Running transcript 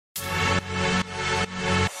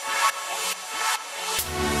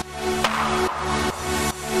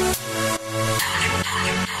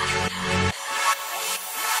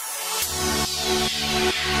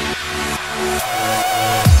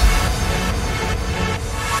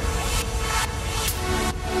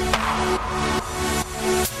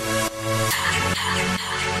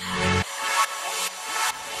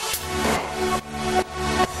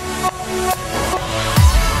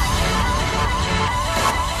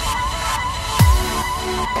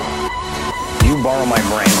you borrow my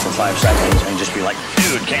brain for 5 seconds and just be like,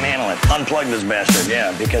 dude, can't handle it, unplug this bastard,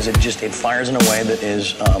 yeah, because it fires in a way that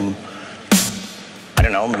is, I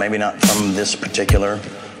don't know, maybe not from this particular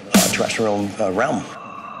terrestrial realm.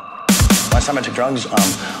 Last time I took drugs,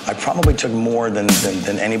 I probably took more than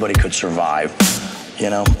anybody could survive, you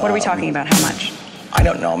know. What are we talking about, how much? I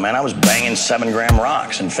don't know, man, I was banging 7-gram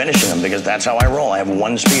rocks and finishing them because that's how I roll. I have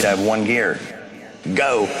one speed, I have one gear.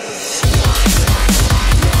 Go.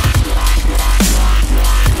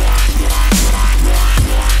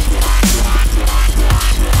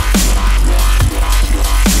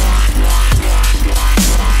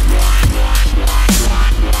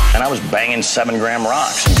 And I was banging 7-gram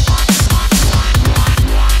rocks.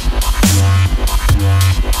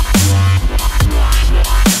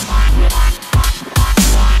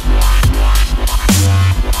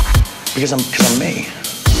 Because I'm me.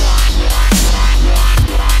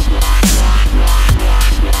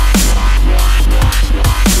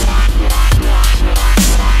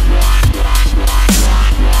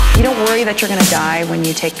 You don't worry that you're going to die when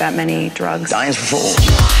you take that many drugs? Dying's for fools.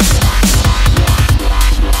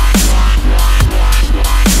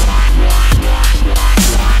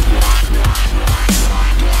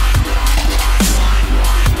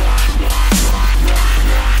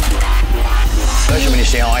 Especially when you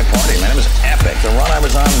see how I party, man. It was epic. The run I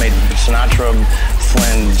was on made Sinatra,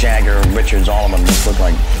 Flynn, Jagger, Richards, all of them just look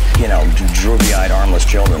like, you know, droopy-eyed, armless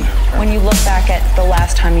children. When you look back at the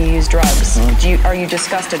last time you used drugs, are you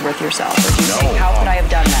disgusted with yourself? Or do you think, how could I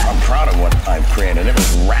have done that? I'm proud of what I've created. It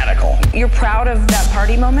was radical. You're proud of that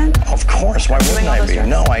party moment? Of course. Why wouldn't I be?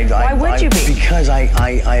 No, Why would you be? Because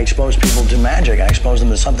I expose people to magic. I expose them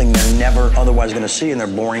to something they're never otherwise going to see in their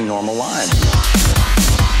boring, normal lives.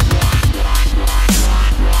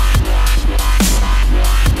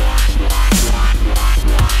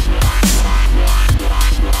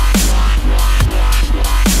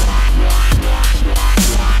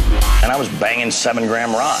 And I was banging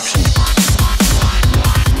 7-gram rocks.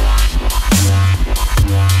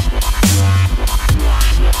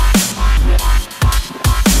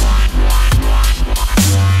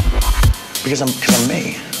 Because I'm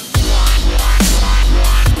me.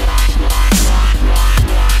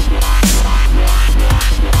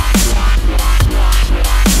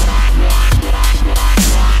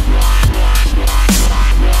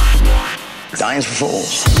 Dying's for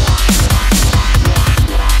fools.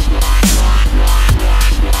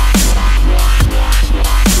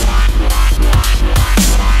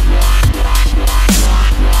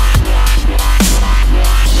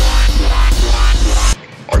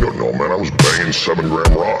 I don't know, man. I was banging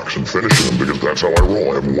 7-gram rocks and finishing them because that's how I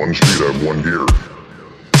roll. I have one speed, I have one gear.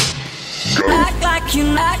 Go. Act like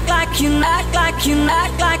you, act like you, act like you,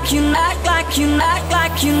 act like you, act like you, act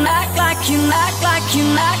like you, act like you, act like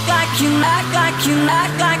you, act like you, act like you,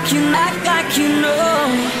 act like you, act like you, no,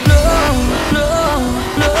 no, no,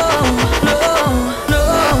 no, no.